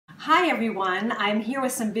Hi everyone, I'm here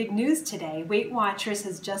with some big news today. Weight Watchers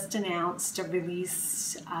has just announced a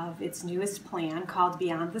release of its newest plan called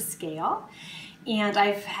Beyond the Scale. And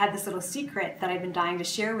I've had this little secret that I've been dying to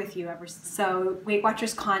share with you ever since. So Weight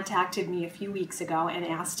Watchers contacted me a few weeks ago and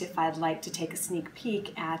asked if I'd like to take a sneak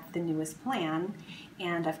peek at the newest plan.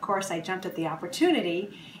 And of course I jumped at the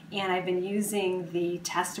opportunity, and I've been using the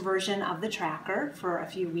test version of the tracker for a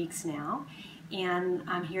few weeks now. And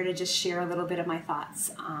I'm here to just share a little bit of my thoughts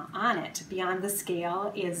on it. Beyond the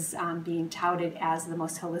Scale is being touted as the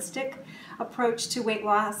most holistic approach to weight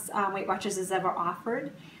loss Weight Watchers has ever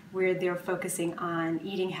offered, where they're focusing on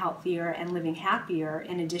eating healthier and living happier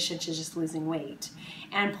in addition to just losing weight.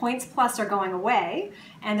 And Points Plus are going away,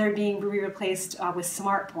 and they're being replaced with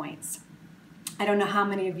Smart Points. I don't know how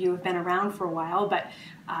many of you have been around for a while, but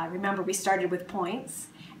remember we started with Points,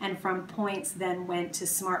 and from Points then went to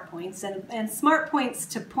Smart Points. And Smart Points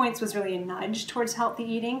to Points was really a nudge towards healthy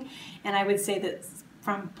eating, and I would say that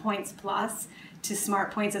from Points Plus to Smart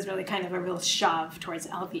Points is really kind of a real shove towards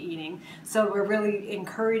healthy eating. So we're really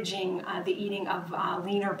encouraging the eating of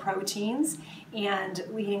leaner proteins and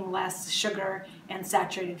eating less sugar and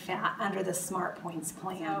saturated fat under the Smart Points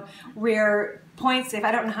plan. So where Points, if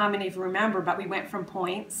I don't know how many of you remember, but we went from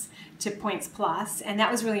Points to Points Plus, and that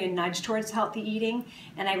was really a nudge towards healthy eating.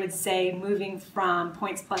 And I would say moving from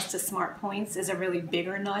Points Plus to Smart Points is a really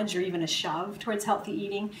bigger nudge, or even a shove towards healthy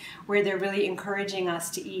eating, where they're really encouraging us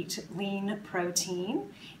to eat lean protein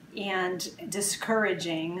and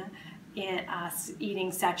discouraging us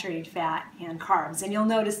eating saturated fat and carbs. And you'll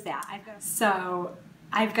notice that.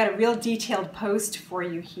 I've got a real detailed post for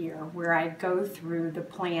you here where I go through the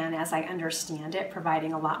plan as I understand it,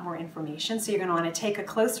 providing a lot more information. So you're going to want to take a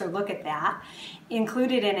closer look at that.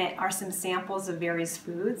 Included in it are some samples of various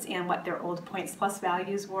foods and what their old Points Plus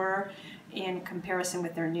values were in comparison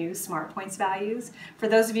with their new Smart Points values. For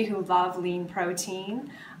those of you who love lean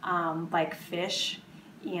protein, like fish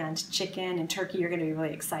and chicken and turkey, you're going to be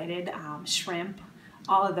really excited. Shrimp,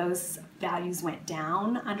 all of those values went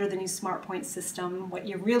down under the new Smart Points system. What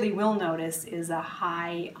you really will notice is a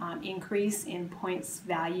high increase in points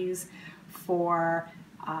values for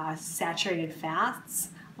saturated fats,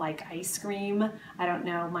 like ice cream. I don't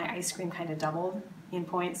know, my ice cream kind of doubled in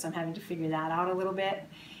points, so I'm having to figure that out a little bit.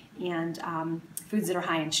 And foods that are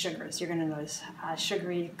high in sugars, you're going to notice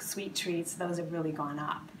sugary sweet treats, those have really gone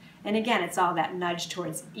up. And again, it's all that nudge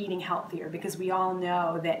towards eating healthier, because we all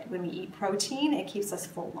know that when we eat protein, it keeps us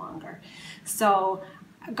full longer. So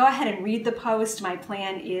go ahead and read the post. My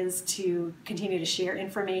plan is to continue to share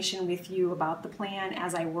information with you about the plan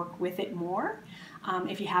as I work with it more.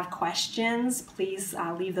 If you have questions, please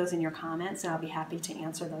leave those in your comments, and I'll be happy to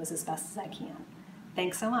answer those as best as I can.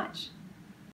 Thanks so much.